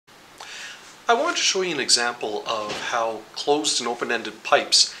I wanted to show you an example of how closed and open-ended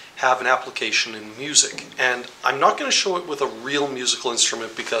pipes have an application in music. And I'm not going to show it with a real musical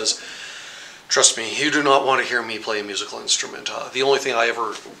instrument because, trust me, you do not want to hear me play a musical instrument. The only thing I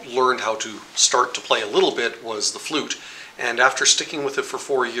ever learned how to start to play a little bit was the flute. And after sticking with it for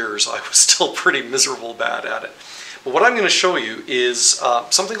 4 years, I was still pretty miserable bad at it. But what I'm going to show you is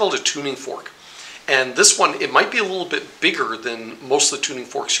something called a tuning fork. And this one, it might be a little bit bigger than most of the tuning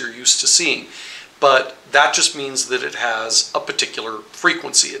forks you're used to seeing, but that just means that it has a particular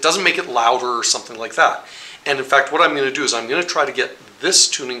frequency. It doesn't make it louder or something like that. And in fact, what I'm going to do is I'm going to try to get this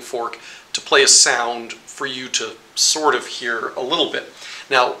tuning fork to play a sound for you to sort of hear a little bit.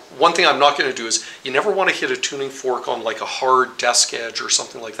 Now, one thing I'm not going to do is you never want to hit a tuning fork on like a hard desk edge or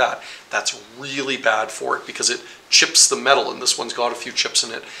something like that. That's really bad for it because it chips the metal, and this one's got a few chips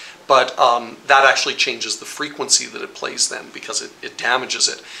in it. But that actually changes the frequency that it plays then because it damages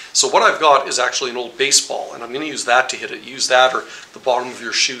it. So what I've got is actually an old baseball, and I'm going to use that to hit it. Use that or the bottom of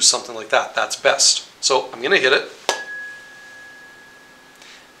your shoe, something like that. That's best. So I'm going to hit it.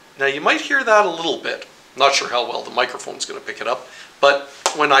 Now you might hear that a little bit. I'm not sure how well the microphone's going to pick it up, but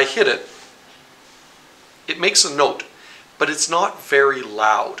when I hit it, it makes a note, but it's not very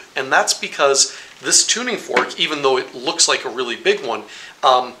loud. And that's because this tuning fork, even though it looks like a really big one,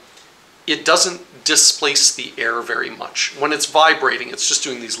 it doesn't displace the air very much. When it's vibrating, it's just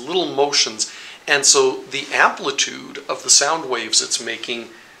doing these little motions, and so the amplitude of the sound waves it's making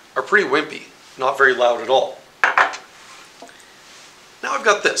are pretty wimpy, not very loud at all. Now I've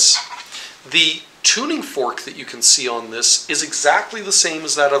got this. The tuning fork that you can see on this is exactly the same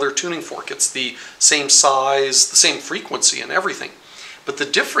as that other tuning fork. It's the same size, the same frequency and everything. But the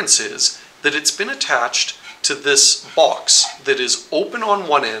difference is that it's been attached to this box that is open on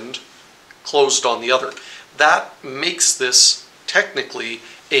one end, closed on the other. That makes this technically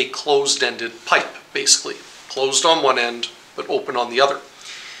a closed-ended pipe, basically. Closed on one end, but open on the other.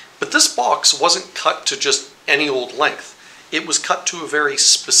 But this box wasn't cut to just any old length. It was cut to a very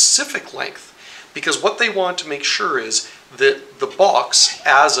specific length because what they want to make sure is that the box,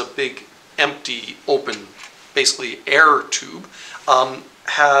 as a big, empty, open, basically air tube,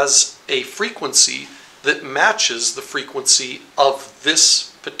 has a frequency that matches the frequency of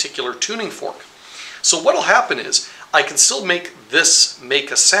this particular tuning fork. So what'll happen is I can still make this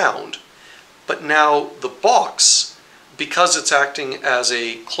make a sound, but now the box, because it's acting as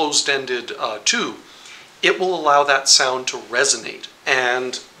a closed-ended tube, it will allow that sound to resonate,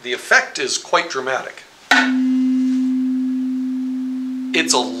 and the effect is quite dramatic.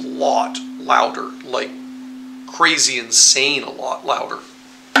 It's a lot louder, like crazy, insane, a lot louder.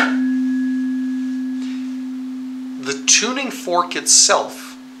 The tuning fork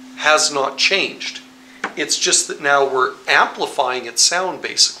itself has not changed. It's just that now we're amplifying its sound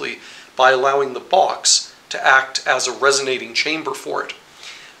basically by allowing the box to act as a resonating chamber for it.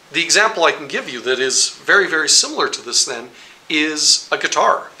 The example I can give you that is very, very similar to this then is a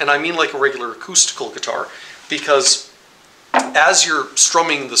guitar. And I mean like a regular acoustical guitar, because as you're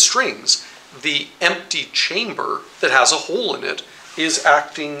strumming the strings, the empty chamber that has a hole in it is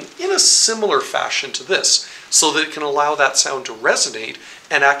acting in a similar fashion to this, so that it can allow that sound to resonate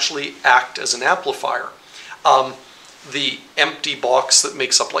and actually act as an amplifier. The empty box that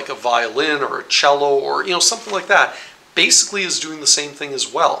makes up like a violin or a cello or something like that basically is doing the same thing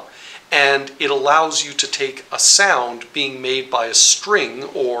as well. And it allows you to take a sound being made by a string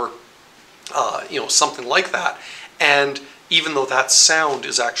or something like that, and even though that sound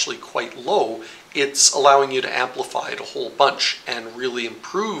is actually quite low, it's allowing you to amplify it a whole bunch and really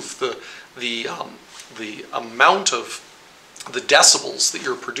improve the amount of the decibels that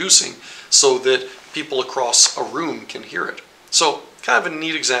you're producing so that people across a room can hear it. So kind of a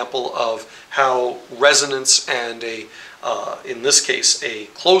neat example of how resonance and in this case, a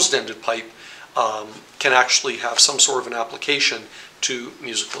closed-ended pipe can actually have some sort of an application to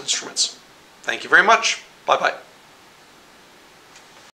musical instruments. Thank you very much. Bye-bye.